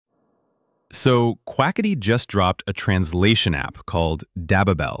So, Quackity just dropped a translation app called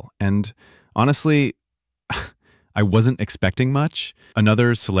Dababel, and honestly, I wasn't expecting much.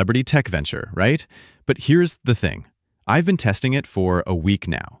 Another celebrity tech venture, right? But here's the thing. I've been testing it for a week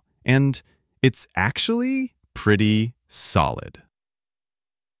now, and it's actually pretty solid.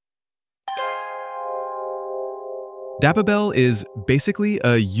 Dababel is basically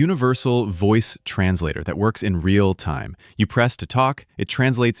a universal voice translator that works in real time. You press to talk, it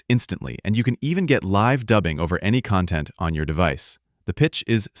translates instantly, and you can even get live dubbing over any content on your device. The pitch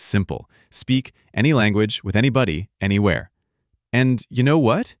is simple. Speak any language with anybody, anywhere. And you know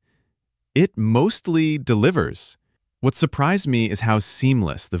what? It mostly delivers. What surprised me is how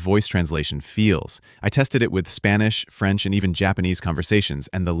seamless the voice translation feels. I tested it with Spanish, French, and even Japanese conversations,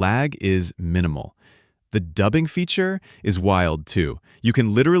 and the lag is minimal. The dubbing feature is wild too. You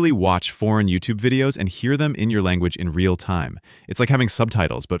can literally watch foreign YouTube videos and hear them in your language in real time. It's like having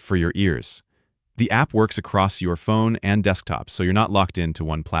subtitles, but for your ears. The app works across your phone and desktop, so you're not locked into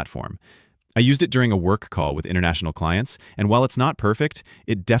one platform. I used it during a work call with international clients, and while it's not perfect,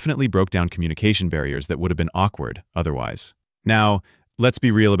 it definitely broke down communication barriers that would have been awkward otherwise. Now, let's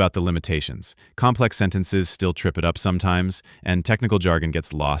be real about the limitations. Complex sentences still trip it up sometimes, and technical jargon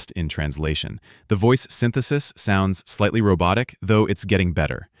gets lost in translation. The voice synthesis sounds slightly robotic, though it's getting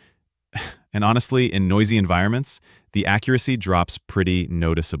better. And honestly, in noisy environments, the accuracy drops pretty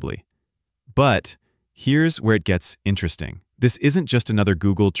noticeably. But here's where it gets interesting. This isn't just another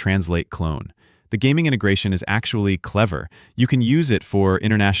Google Translate clone. The gaming integration is actually clever. You can use it for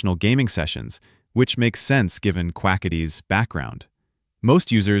international gaming sessions, which makes sense given Quackity's background.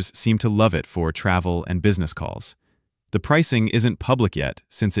 Most users seem to love it for travel and business calls. The pricing isn't public yet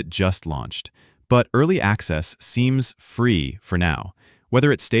since it just launched, but early access seems free for now.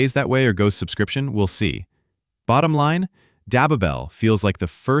 Whether it stays that way or goes subscription, we'll see. Bottom line, Dababel feels like the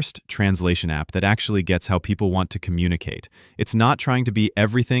first translation app that actually gets how people want to communicate. It's not trying to be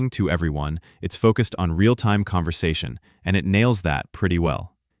everything to everyone, it's focused on real-time conversation, and it nails that pretty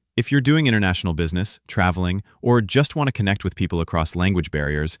well. If you're doing international business, traveling, or just want to connect with people across language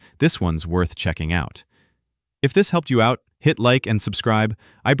barriers, this one's worth checking out. If this helped you out, hit like and subscribe.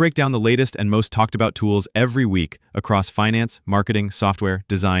 I break down the latest and most talked about tools every week across finance, marketing, software,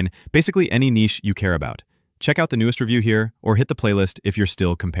 design, basically any niche you care about. Check out the newest review here, or hit the playlist if you're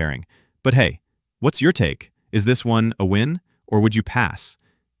still comparing. But hey, what's your take? Is this one a win, or would you pass?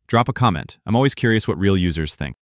 Drop a comment. I'm always curious what real users think.